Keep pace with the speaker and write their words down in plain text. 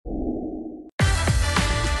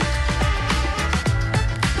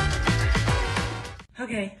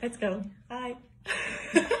Okay, let's go. Bye.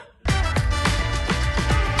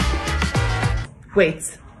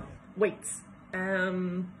 Weights. Weights.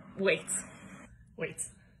 Weights. Weights.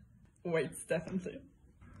 Weights, definitely.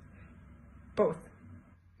 Both.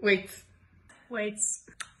 Weights. Weights.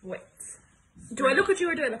 Weights. Do I look at you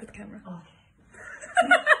or do I look at the camera? Okay.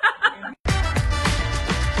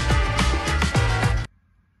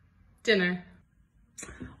 Dinner.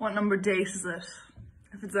 What number date is it?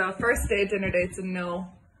 If it's a first date, dinner date's a no.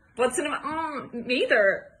 But cinema,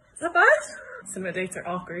 neither. Is that bad? Cinema dates are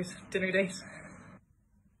awkward. Dinner date.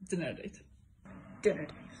 Dinner date. Dinner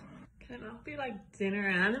date. Can it not be like dinner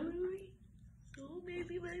and a movie? Oh,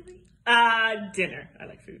 maybe. Dinner. I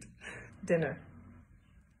like food. Dinner.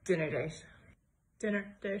 Dinner date.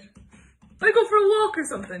 Dinner date. I go for a walk or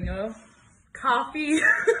something, you know? Coffee.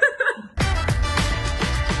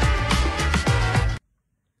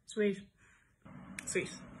 Sweet.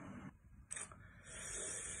 Sweet.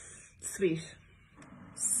 Sweet.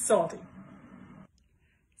 Salty.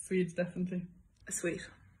 Sweet, definitely. Sweet.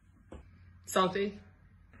 Salty.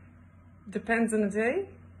 Depends on the day.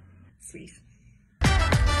 Sweet.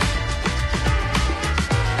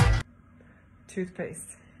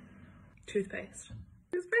 Toothpaste. Toothpaste.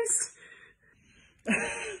 Toothpaste.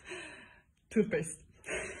 Toothpaste.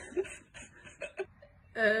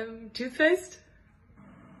 Toothpaste.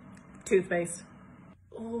 Toothpaste.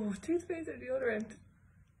 Oh, toothpaste or deodorant?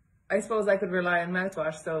 I suppose I could rely on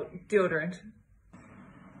mouthwash, so deodorant.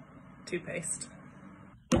 Toothpaste.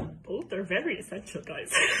 Both are very essential,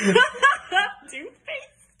 guys.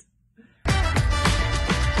 Toothpaste.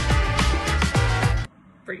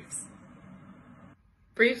 Briefs.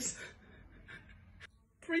 Briefs.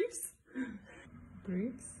 Briefs.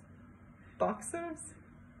 Briefs. Boxers.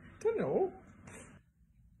 Don't know.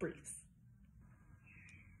 Briefs.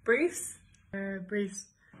 Briefs. Briefs.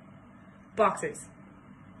 Boxers.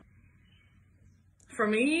 For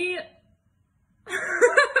me,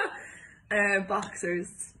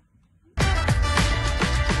 boxers.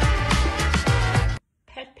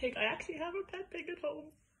 Pet pig. I actually have a pet pig at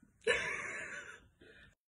home.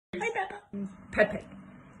 Hi, Peppa. Pet pig.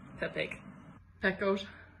 Pet pig. Pet goat.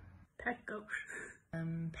 Pet goat.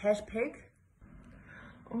 Pet pig.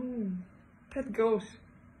 Oh, pet goat.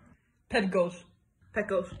 Pet goat. Pet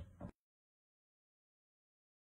goat.